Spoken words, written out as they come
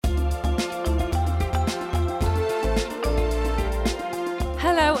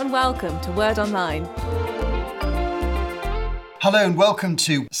and welcome to Word Online. Hello and welcome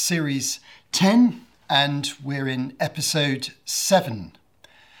to Series 10, and we're in Episode 7.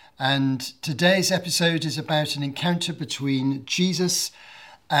 And today's episode is about an encounter between Jesus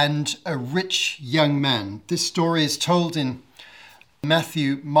and a rich young man. This story is told in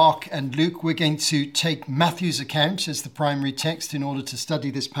Matthew, Mark and Luke. We're going to take Matthew's account as the primary text in order to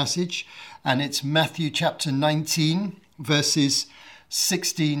study this passage. And it's Matthew chapter 19, verses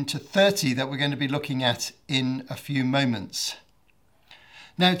 16 to 30 that we're going to be looking at in a few moments.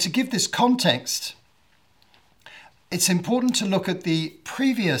 Now, to give this context, it's important to look at the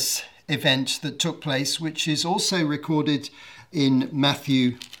previous event that took place, which is also recorded in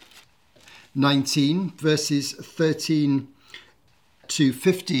Matthew 19, verses 13 to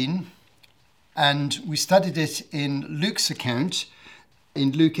 15. And we studied it in Luke's account,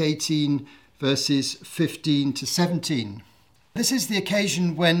 in Luke 18, verses 15 to 17. This is the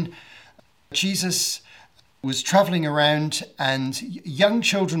occasion when Jesus was traveling around and young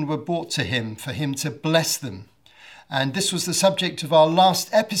children were brought to him for him to bless them. And this was the subject of our last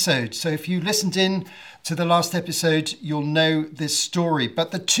episode. So if you listened in to the last episode, you'll know this story.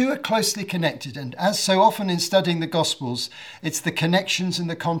 But the two are closely connected. And as so often in studying the Gospels, it's the connections and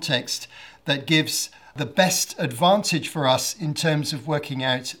the context that gives the best advantage for us in terms of working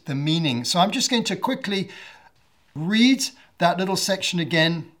out the meaning. So I'm just going to quickly read that little section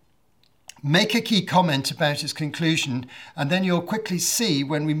again, make a key comment about its conclusion, and then you'll quickly see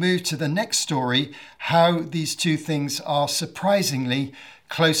when we move to the next story how these two things are surprisingly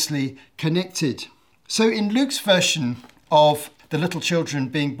closely connected. So in Luke's version of the little children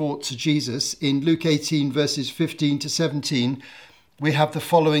being brought to Jesus, in Luke 18 verses 15 to 17, we have the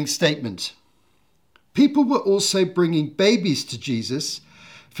following statement. People were also bringing babies to Jesus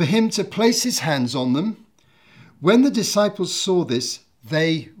for him to place his hands on them. When the disciples saw this,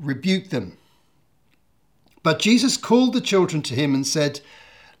 they rebuked them. But Jesus called the children to him and said,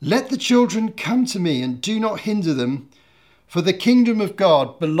 "Let the children come to me and do not hinder them, for the kingdom of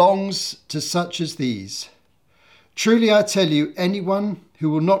God belongs to such as these. Truly I tell you, anyone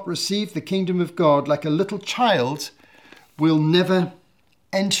who will not receive the kingdom of God like a little child will never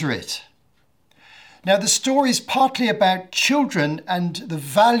enter it." Now, the story is partly about children and the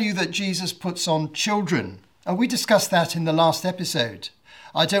value that Jesus puts on children. And we discussed that in the last episode.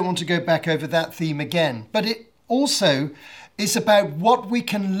 I don't want to go back over that theme again. But it also is about what we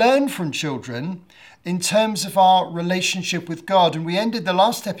can learn from children in terms of our relationship with God. And we ended the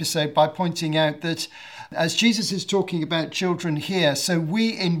last episode by pointing out that as Jesus is talking about children here, so we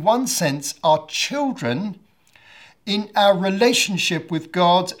in one sense are children in our relationship with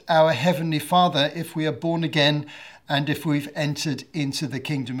God, our Heavenly Father, if we are born again and if we've entered into the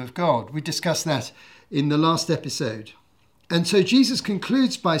kingdom of God. We discussed that in the last episode. And so Jesus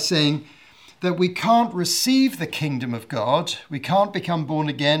concludes by saying that we can't receive the kingdom of God, we can't become born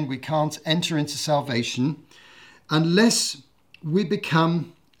again, we can't enter into salvation unless we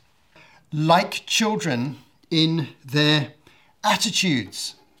become like children in their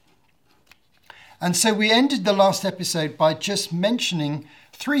attitudes. And so we ended the last episode by just mentioning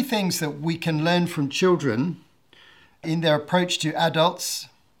three things that we can learn from children in their approach to adults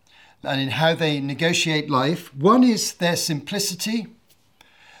and in how they negotiate life. One is their simplicity.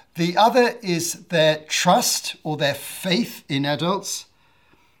 The other is their trust or their faith in adults.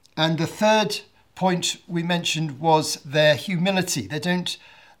 And the third point we mentioned was their humility. They don't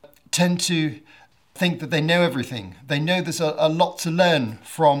tend to think that they know everything. They know there's a lot to learn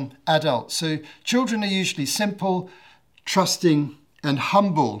from adults. So children are usually simple, trusting, and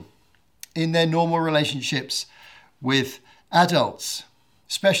humble in their normal relationships with adults,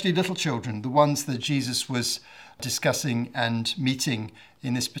 especially little children, the ones that Jesus was discussing and meeting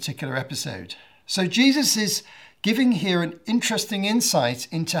in this particular episode. So Jesus is giving here an interesting insight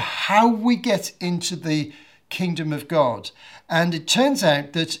into how we get into the kingdom of God. And it turns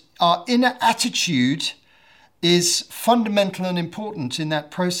out that our inner attitude is fundamental and important in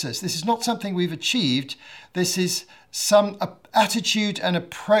that process. This is not something we've achieved. This is some attitude and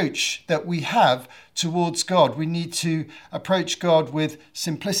approach that we have towards God. We need to approach God with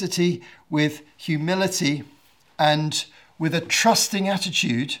simplicity, with humility, and with a trusting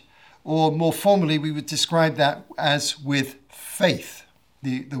attitude, or more formally, we would describe that as with faith,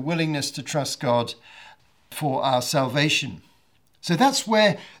 the willingness to trust God for our salvation. So that's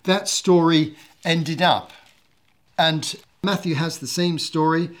where that story ended up. And Matthew has the same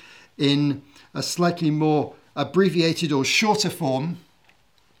story in a slightly more abbreviated or shorter form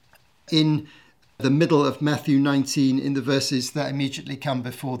in the middle of Matthew 19 in the verses that immediately come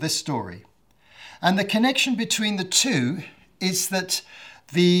before this story. And the connection between the two is that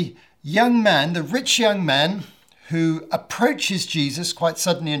the young man, the rich young man who approaches Jesus quite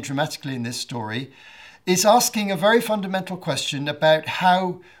suddenly and dramatically in this story, is asking a very fundamental question about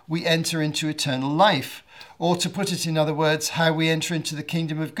how we enter into eternal life. Or to put it in other words, how we enter into the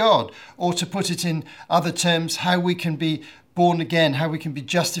kingdom of God. Or to put it in other terms, how we can be born again, how we can be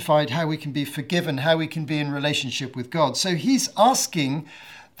justified, how we can be forgiven, how we can be in relationship with God. So he's asking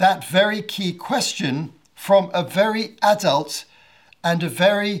that very key question from a very adult and a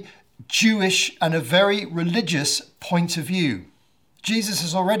very Jewish and a very religious point of view. Jesus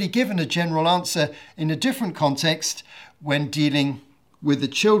has already given a general answer in a different context when dealing with the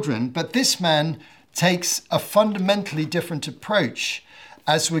children, but this man takes a fundamentally different approach,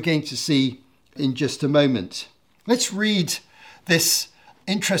 as we're going to see in just a moment. Let's read this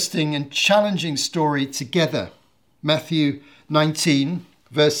interesting and challenging story together. Matthew 19,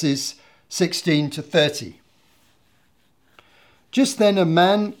 verses 16 to 30. Just then a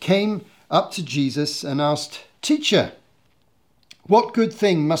man came up to Jesus and asked, "Teacher, what good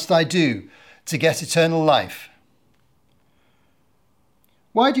thing must I do to get eternal life?"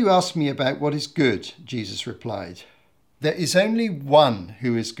 "Why do you ask me about what is good?" Jesus replied. "There is only one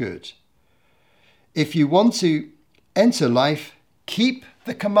who is good. If you want to enter life, keep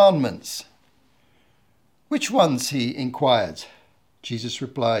the commandments." "Which ones?" he inquired. Jesus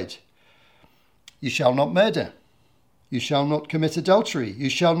replied, "You shall not murder. You shall not commit adultery. You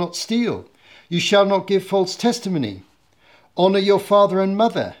shall not steal. You shall not give false testimony. Honor your father and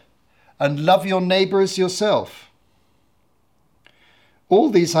mother, and love your neighbor as yourself." "All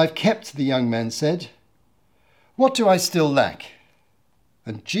these I've kept," the young man said. "What do I still lack?"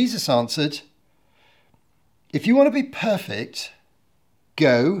 And Jesus answered, "If you want to be perfect,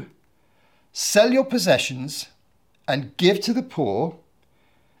 go, sell your possessions and give to the poor,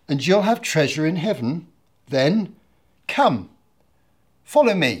 and you'll have treasure in heaven. Then come,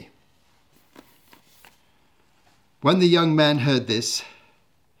 follow me." When the young man heard this,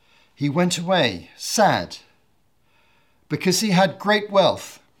 he went away sad, because he had great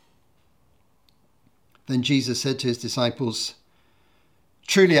wealth. Then Jesus said to his disciples,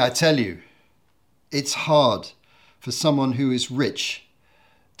 "Truly I tell you, it's hard for someone who is rich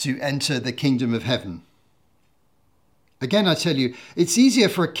to enter the kingdom of heaven. Again, I tell you, it's easier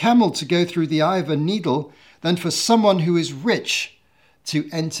for a camel to go through the eye of a needle than for someone who is rich to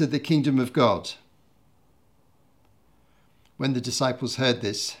enter the kingdom of God." When the disciples heard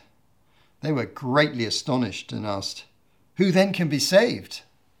this, they were greatly astonished and asked, "Who then can be saved?"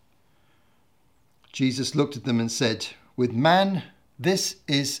 Jesus looked at them and said, "With man, this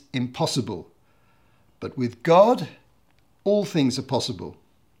is impossible, but with God, all things are possible."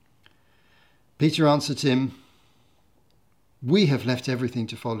 Peter answered him, "We have left everything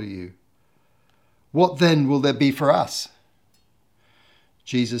to follow you. What then will there be for us?"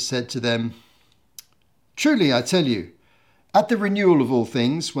 Jesus said to them, "Truly I tell you, at the renewal of all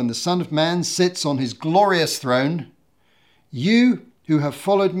things, when the Son of Man sits on his glorious throne, you who have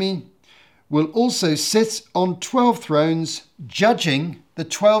followed me will also sit on 12 thrones, judging the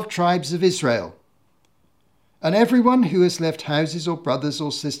 12 tribes of Israel. And everyone who has left houses or brothers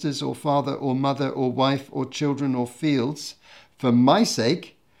or sisters or father or mother or wife or children or fields for my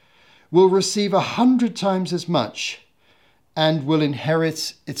sake will receive 100 times as much and will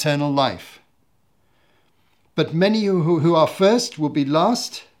inherit eternal life. But many who are first will be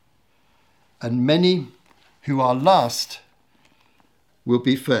last, and many who are last will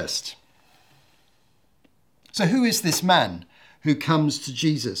be first." So who is this man who comes to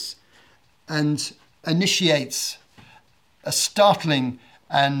Jesus and initiates a startling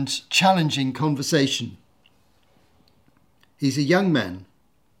and challenging conversation? He's a young man.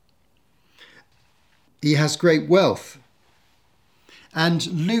 He has great wealth. And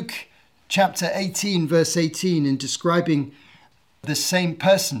Luke chapter 18, verse 18, in describing the same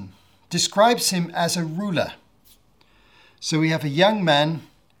person, describes him as a ruler. So we have a young man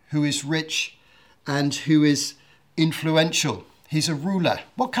who is rich and who is influential. He's a ruler.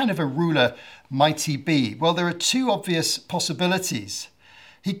 What kind of a ruler might he be? Well, there are two obvious possibilities.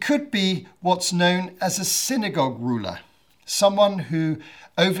 He could be what's known as a synagogue ruler, someone who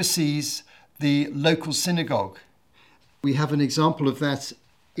oversees the local synagogue. We have an example of that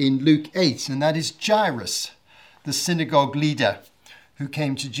in Luke 8, and that is Jairus, the synagogue leader who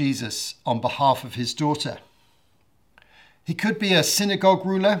came to Jesus on behalf of his daughter. He could be a synagogue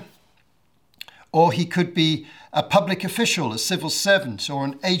ruler, or he could be a public official, a civil servant, or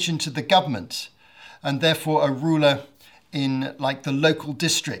an agent of the government, and therefore a ruler in like the local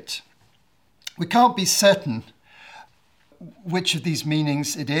district. We can't be certain which of these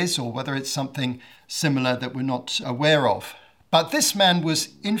meanings it is, or whether it's something similar that we're not aware of. But this man was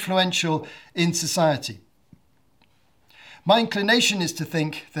influential in society. My inclination is to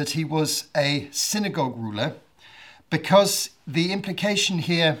think that he was a synagogue ruler, because the implication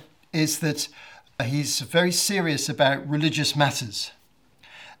here is that he's very serious about religious matters,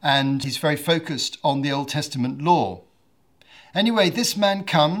 and he's very focused on the Old Testament law. Anyway, this man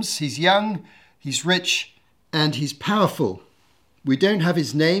comes, he's young, he's rich, and he's powerful. We don't have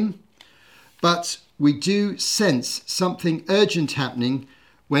his name, but we do sense something urgent happening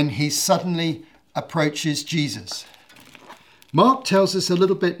when he suddenly approaches Jesus. Mark tells us a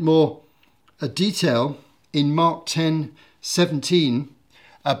little bit more detail in Mark 10:17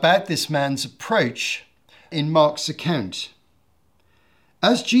 about this man's approach in Mark's account.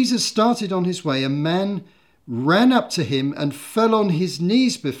 As Jesus started on his way, a man ran up to him and fell on his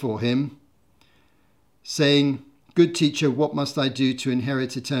knees before him, saying, "Good teacher, what must I do to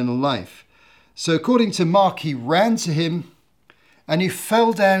inherit eternal life?" So according to Mark, he ran to him and he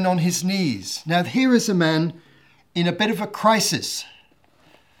fell down on his knees. Now here is a man in a bit of a crisis.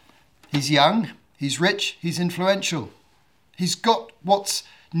 He's young, he's rich, he's influential. He's got what's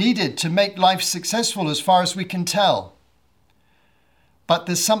needed to make life successful as far as we can tell. But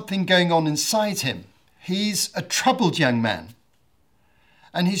there's something going on inside him. He's a troubled young man.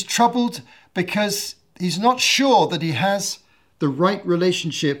 And he's troubled because he's not sure that he has the right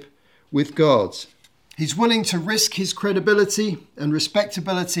relationship with God. He's willing to risk his credibility and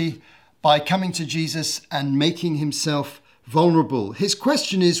respectability by coming to Jesus and making himself vulnerable. His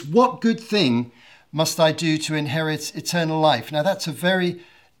question is, what good thing must I do to inherit eternal life? Now, that's a very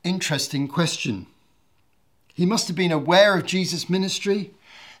interesting question. He must have been aware of Jesus' ministry.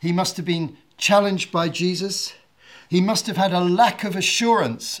 He must have been challenged by Jesus. He must have had a lack of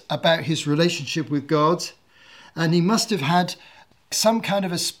assurance about his relationship with God. And he must have had some kind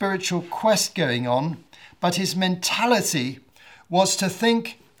of a spiritual quest going on. But his mentality was to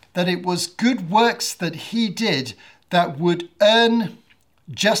think that it was good works that he did that would earn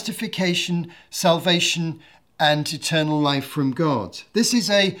justification, salvation, and eternal life from God. This is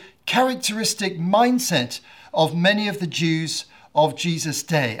a characteristic mindset of many of the Jews of Jesus'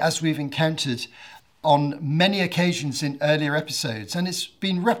 day, as we've encountered on many occasions in earlier episodes. And it's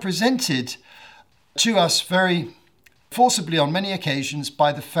been represented to us very forcibly on many occasions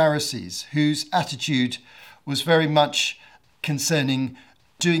by the Pharisees, whose attitude was very much concerning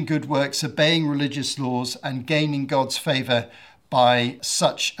doing good works, obeying religious laws, and gaining God's favor by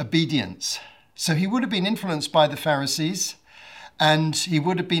such obedience. So he would have been influenced by the Pharisees, and he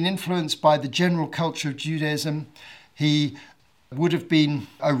would have been influenced by the general culture of Judaism. He would have been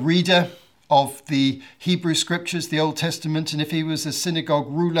a reader of the Hebrew scriptures, the Old Testament, and if he was a synagogue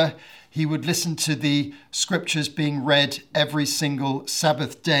ruler, he would listen to the scriptures being read every single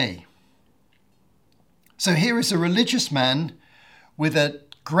Sabbath day. So here is a religious man with a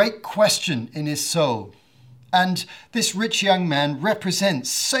great question in his soul. And this rich young man represents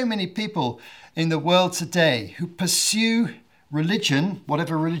so many people in the world today who pursue religion,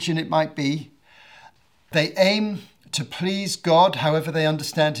 whatever religion it might be. They aim to please God, however they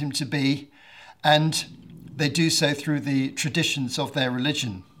understand him to be, and they do so through the traditions of their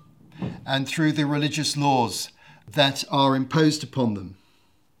religion and through the religious laws that are imposed upon them.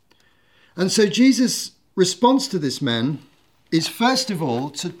 And so Jesus' response to this man is first of all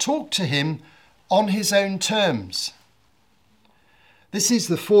to talk to him on his own terms. This is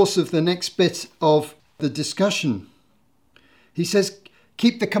the force of the next bit of the discussion. He says,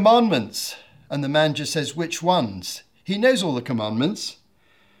 "Keep the commandments." And the man just says, "Which ones?" He knows all the commandments.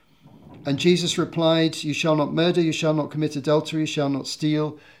 And Jesus replied, "You shall not murder, you shall not commit adultery, you shall not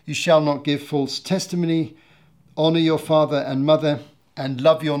steal, you shall not give false testimony, honor your father and mother, and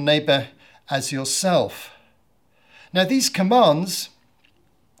love your neighbor as yourself." Now, these commands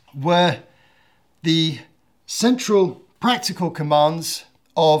were the central practical commands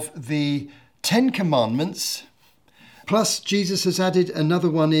of the 10 Commandments, plus Jesus has added another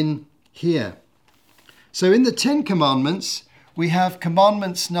one in here. So in the 10 Commandments, we have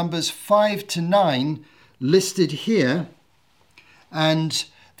commandments numbers 5 to 9 listed here, and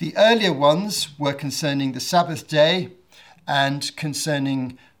the earlier ones were concerning the Sabbath day and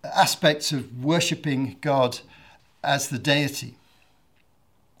concerning aspects of worshipping God as the deity.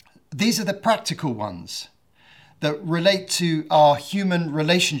 These are the practical ones that relate to our human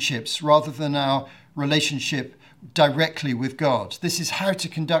relationships rather than our relationship directly with God. This is how to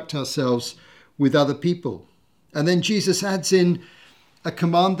conduct ourselves with other people. And then Jesus adds in a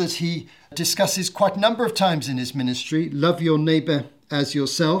command that he discusses quite a number of times in his ministry: love your neighbor as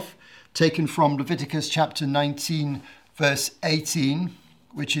yourself, taken from Leviticus chapter 19, verse 18.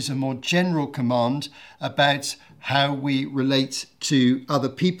 which is a more general command about how we relate to other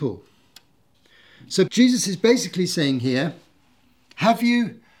people. So Jesus is basically saying here, have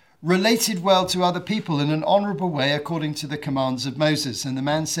you related well to other people in an honourable way according to the commands of Moses? And the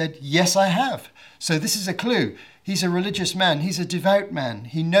man said, yes, I have. So this is a clue. He's a religious man. He's a devout man.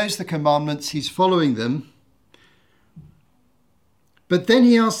 He knows the commandments. He's following them. But then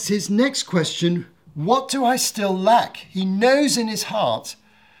he asks his next question, what do I still lack? He knows in his heart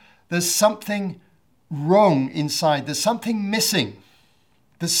there's something wrong inside. There's something missing.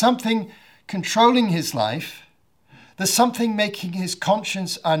 There's something controlling his life. There's something making his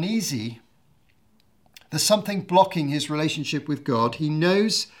conscience uneasy. There's something blocking his relationship with God. He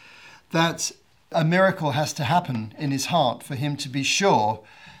knows that a miracle has to happen in his heart for him to be sure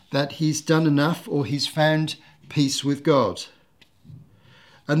that he's done enough or he's found peace with God.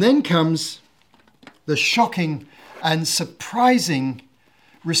 And then comes the shocking and surprising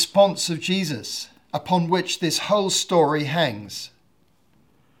response of Jesus, upon which this whole story hangs.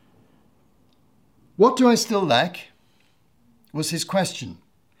 What do I still lack? Was his question.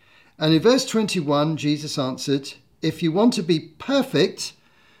 And in verse 21, Jesus answered, if you want to be perfect,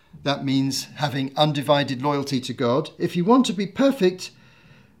 that means having undivided loyalty to God. If you want to be perfect,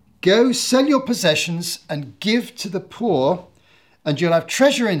 go sell your possessions and give to the poor, and you'll have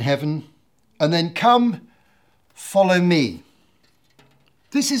treasure in heaven, and then come, follow me.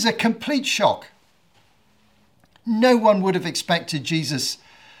 This is a complete shock. No one would have expected Jesus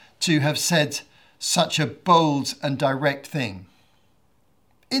to have said such a bold and direct thing.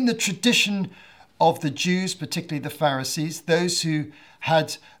 In the tradition of the Jews, particularly the Pharisees, those who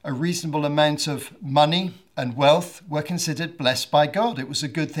had a reasonable amount of money and wealth were considered blessed by God. It was a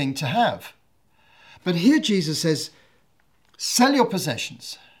good thing to have. But here Jesus says, sell your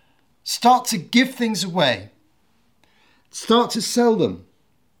possessions. Start to give things away. Start to sell them.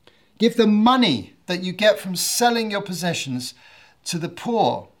 Give the money that you get from selling your possessions to the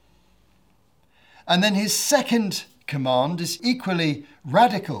poor. And then his second command is equally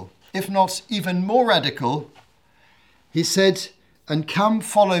radical, if not even more radical. He said, and come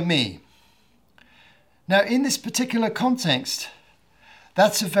follow me. Now, in this particular context,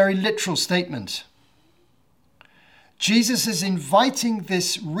 that's a very literal statement. Jesus is inviting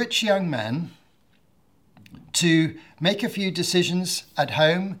this rich young man to make a few decisions at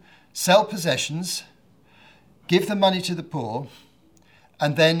home, sell possessions, give the money to the poor,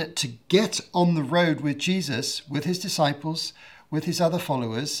 and then to get on the road with Jesus, with his disciples, with his other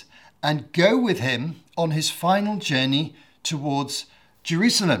followers, and go with him on his final journey towards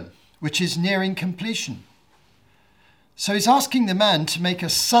Jerusalem, which is nearing completion. So he's asking the man to make a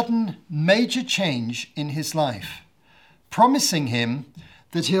sudden major change in his life, promising him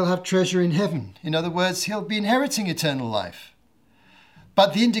that he'll have treasure in heaven. In other words, he'll be inheriting eternal life.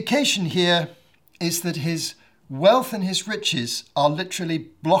 But the indication here is that his wealth and his riches are literally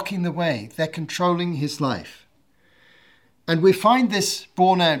blocking the way. They're controlling his life. And we find this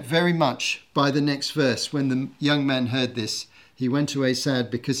borne out very much by the next verse. When the young man heard this, he went away sad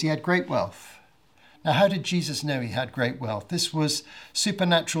because he had great wealth. Now, how did Jesus know he had great wealth? This was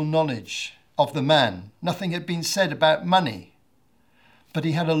supernatural knowledge of the man. Nothing had been said about money. But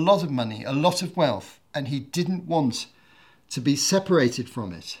he had a lot of money, a lot of wealth, and he didn't want to be separated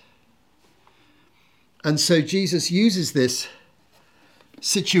from it. And so Jesus uses this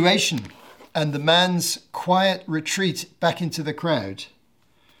situation and the man's quiet retreat back into the crowd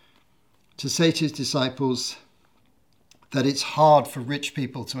to say to his disciples that it's hard for rich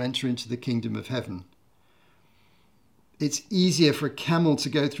people to enter into the kingdom of heaven. It's easier for a camel to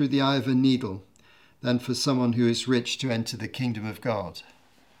go through the eye of a needle than for someone who is rich to enter the kingdom of God.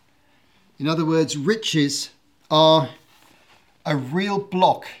 In other words, riches are a real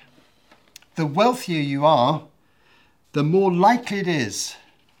block. The wealthier you are, the more likely it is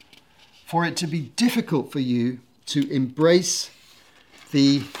for it to be difficult for you to embrace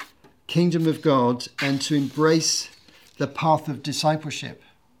the kingdom of God and to embrace the path of discipleship.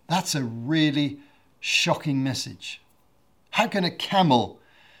 That's a really shocking message. How can a camel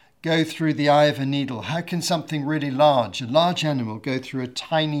go through the eye of a needle? How can something really large, a large animal, go through a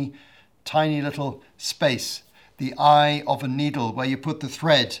tiny, tiny little space, the eye of a needle where you put the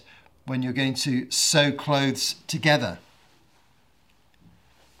thread when you're going to sew clothes together?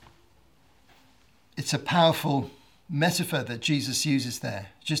 It's a powerful metaphor that Jesus uses there,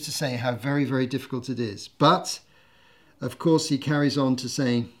 just to say how very, very difficult it is. But, of course, he carries on to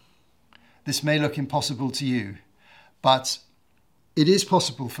say, this may look impossible to you, but it is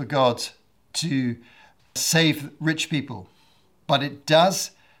possible for God to save rich people. But it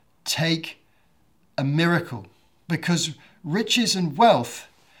does take a miracle, because riches and wealth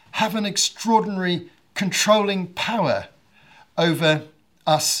have an extraordinary controlling power over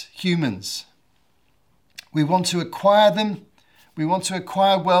us humans. We want to acquire them, we want to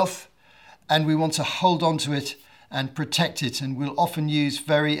acquire wealth, and we want to hold on to it and protect it, and we'll often use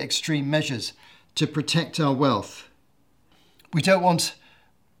very extreme measures to protect our wealth. We don't want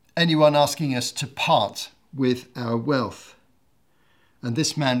anyone asking us to part with our wealth. And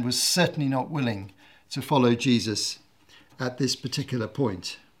this man was certainly not willing to follow Jesus at this particular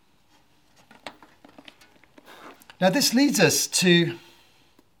point. Now, this leads us to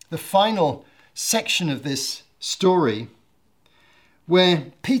the final section of this story, where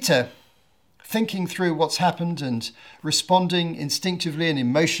Peter, thinking through what's happened and responding instinctively and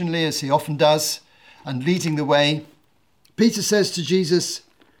emotionally as he often does, and leading the way, Peter says to Jesus,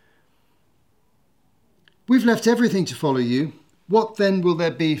 "We've left everything to follow you. What then will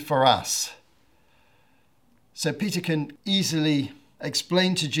there be for us?" So Peter can easily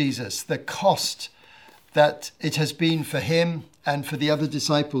explain to Jesus the cost that it has been for him and for the other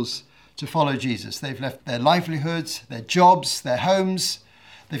disciples to follow Jesus. They've left their livelihoods, their jobs, their homes.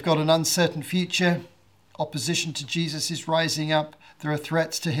 They've got an uncertain future. Opposition to Jesus is rising up. There are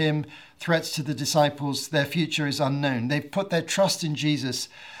threats to him, threats to the disciples. Their future is unknown. They've put their trust in Jesus,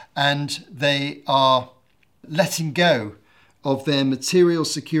 and they are letting go of their material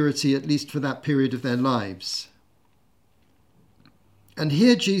security, at least for that period of their lives. And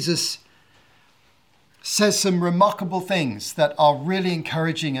here Jesus says some remarkable things that are really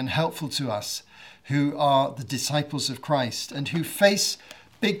encouraging and helpful to us who are the disciples of Christ and who face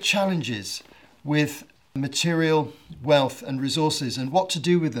big challenges with material wealth and resources and what to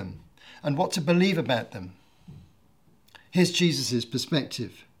do with them and what to believe about them. Here's Jesus'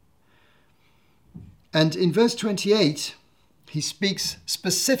 perspective. And in verse 28, he speaks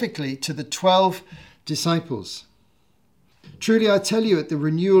specifically to the 12 disciples. "Truly I tell you, at the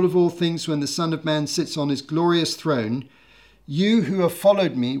renewal of all things, when the Son of Man sits on his glorious throne, you who have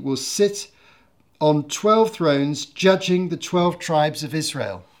followed me will sit on 12 thrones, judging the 12 tribes of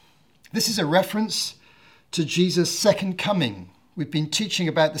Israel." This is a reference to Jesus' second coming. We've been teaching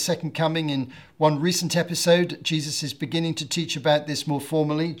about the second coming in one recent episode. Jesus is beginning to teach about this more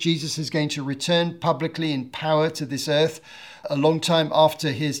formally. Jesus is going to return publicly in power to this earth a long time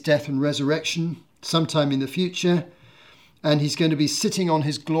after his death and resurrection, sometime in the future. And he's going to be sitting on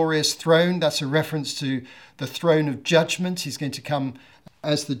his glorious throne. That's a reference to the throne of judgment. He's going to come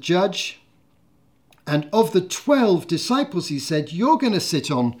as the judge. And of the 12 disciples, he said, you're going to sit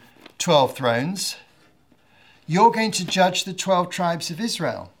on 12 thrones. You're going to judge the 12 tribes of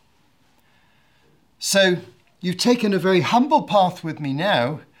Israel. So you've taken a very humble path with me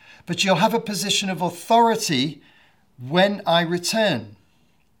now, but you'll have a position of authority when I return.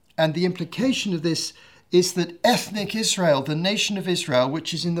 And the implication of this is that ethnic Israel, the nation of Israel,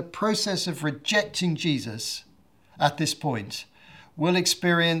 which is in the process of rejecting Jesus at this point, will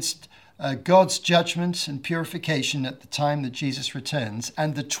experience God's judgment and purification at the time that Jesus returns.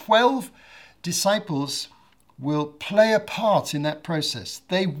 And the 12 disciples will play a part in that process.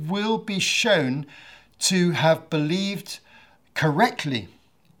 They will be shown to have believed correctly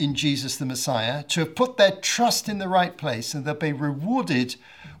in Jesus the Messiah, to have put their trust in the right place, and they'll be rewarded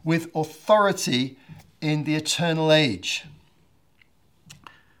with authority in the eternal age.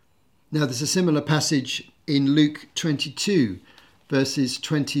 Now, there's a similar passage in Luke 22, verses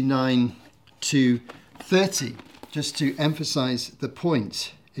 29 to 30, just to emphasize the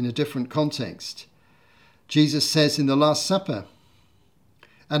point in a different context. Jesus says in the Last Supper,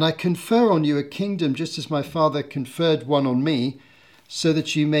 "And I confer on you a kingdom just as my Father conferred one on me, so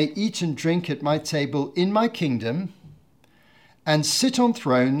that you may eat and drink at my table in my kingdom and sit on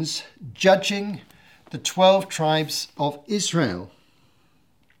thrones, judging the 12 tribes of Israel."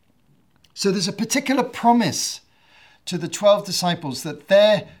 So there's a particular promise to the 12 disciples that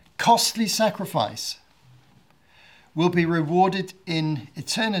their costly sacrifice will be rewarded in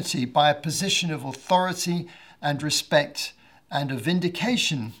eternity by a position of authority and respect and a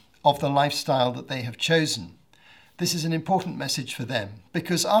vindication of the lifestyle that they have chosen. This is an important message for them,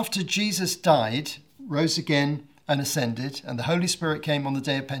 because after Jesus died, rose again and ascended, and the Holy Spirit came on the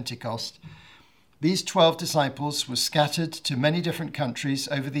day of Pentecost, these 12 disciples were scattered to many different countries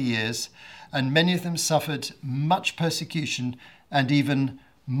over the years, and many of them suffered much persecution and even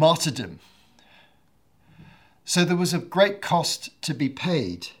martyrdom. So there was a great cost to be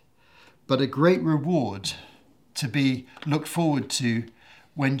paid, but a great reward to be looked forward to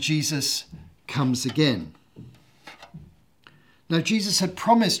when Jesus comes again. Now, Jesus had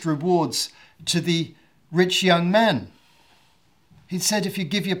promised rewards to the rich young man. He'd said, if you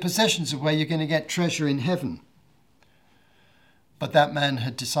give your possessions away, you're going to get treasure in heaven. but that man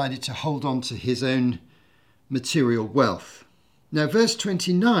had decided to hold on to his own material wealth. Now, verse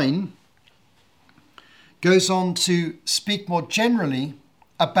 29 goes on to speak more generally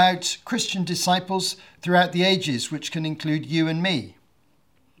about Christian disciples throughout the ages, which can include you and me.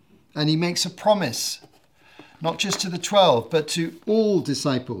 And he makes a promise, not just to the 12, but to all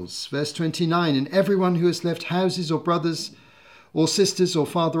disciples. Verse 29, and everyone who has left houses or brothers or sisters or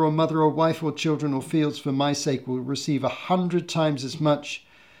father or mother or wife or children or fields for my sake will receive 100 times as much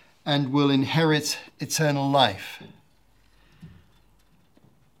and will inherit eternal life.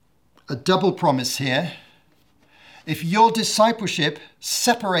 A double promise here. If your discipleship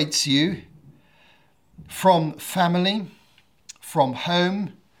separates you from family, from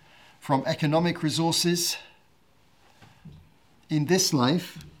home, from economic resources in this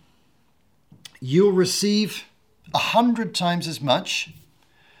life, you'll receive 100 times as much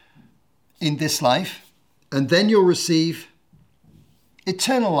in this life, and then you'll receive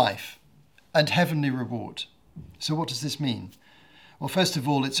eternal life and heavenly reward. So what does this mean? Well, first of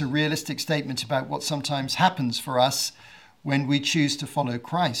all, it's a realistic statement about what sometimes happens for us when we choose to follow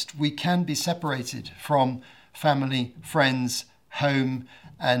Christ. We can be separated from family, friends, home,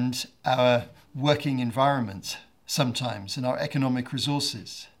 and our working environment sometimes, and our economic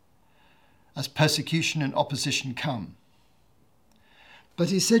resources, as persecution and opposition come. But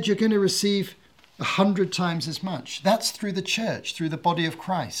he said you're going to receive 100 times as much. That's through the church, through the body of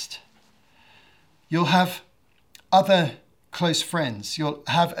Christ. You'll have other close friends. You'll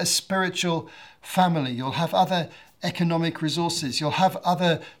have a spiritual family. You'll have other economic resources. You'll have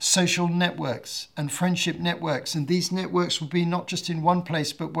other social networks and friendship networks. And these networks will be not just in one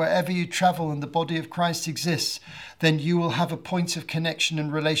place, but wherever you travel and the body of Christ exists, then you will have a point of connection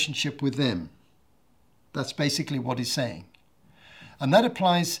and relationship with them. That's basically what he's saying. And that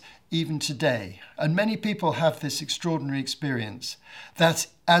applies even today. And many people have this extraordinary experience that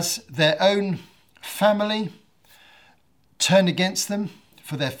as their own family turn against them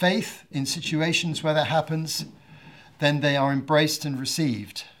for their faith in situations where that happens, then they are embraced and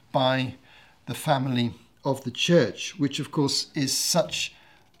received by the family of the church, which of course is such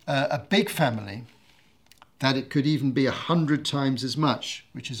a big family that it could even be 100 times as much,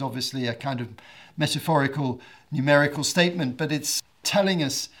 which is obviously a kind of metaphorical, numerical statement, but it's telling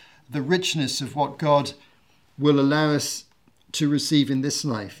us the richness of what God will allow us to receive in this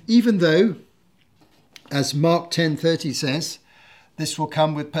life. Even though, as Mark 10:30 says, this will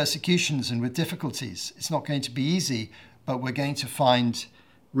come with persecutions and with difficulties. It's not going to be easy, but we're going to find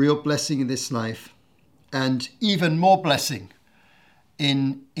real blessing in this life and even more blessing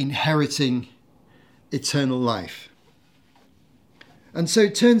in inheriting eternal life. And so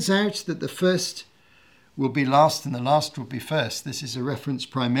it turns out that the first will be last and the last will be first. This is a reference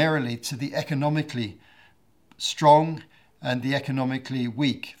primarily to the economically strong and the economically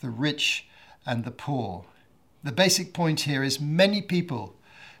weak, the rich and the poor. The basic point here is many people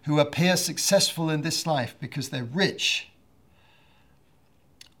who appear successful in this life because they're rich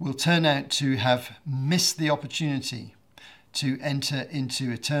will turn out to have missed the opportunity to enter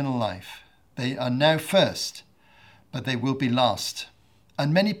into eternal life. They are now first, but they will be last.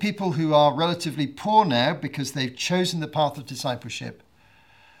 And many people who are relatively poor now because they've chosen the path of discipleship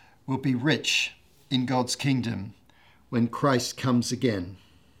will be rich in God's kingdom when Christ comes again.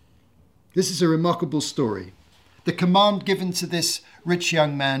 This is a remarkable story. The command given to this rich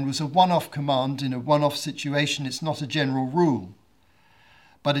young man was a one-off command in a one-off situation. It's not a general rule.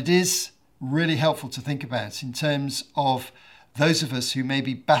 But it is really helpful to think about in terms of those of us who may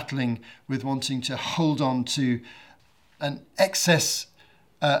be battling with wanting to hold on to an excess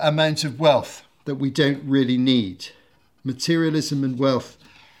amount of wealth that we don't really need. Materialism and wealth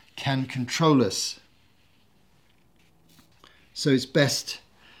can control us. So it's best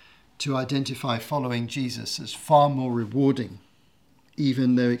to identify following Jesus as far more rewarding,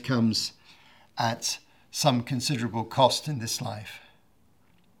 even though it comes at some considerable cost in this life.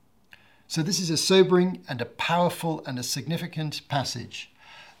 So this is a sobering and a powerful and a significant passage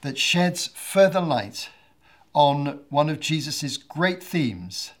that sheds further light on one of Jesus's great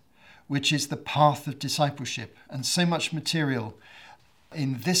themes, which is the path of discipleship. And so much material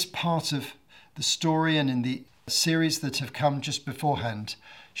in this part of the story and in the series that have come just beforehand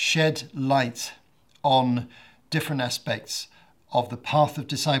shed light on different aspects of the path of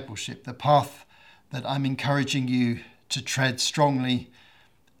discipleship, the path that I'm encouraging you to tread strongly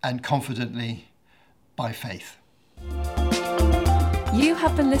and confidently by faith. You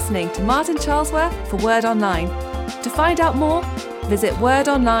have been listening to Martin Charlesworth for Word Online. To find out more, visit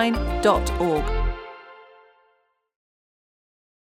wordonline.org.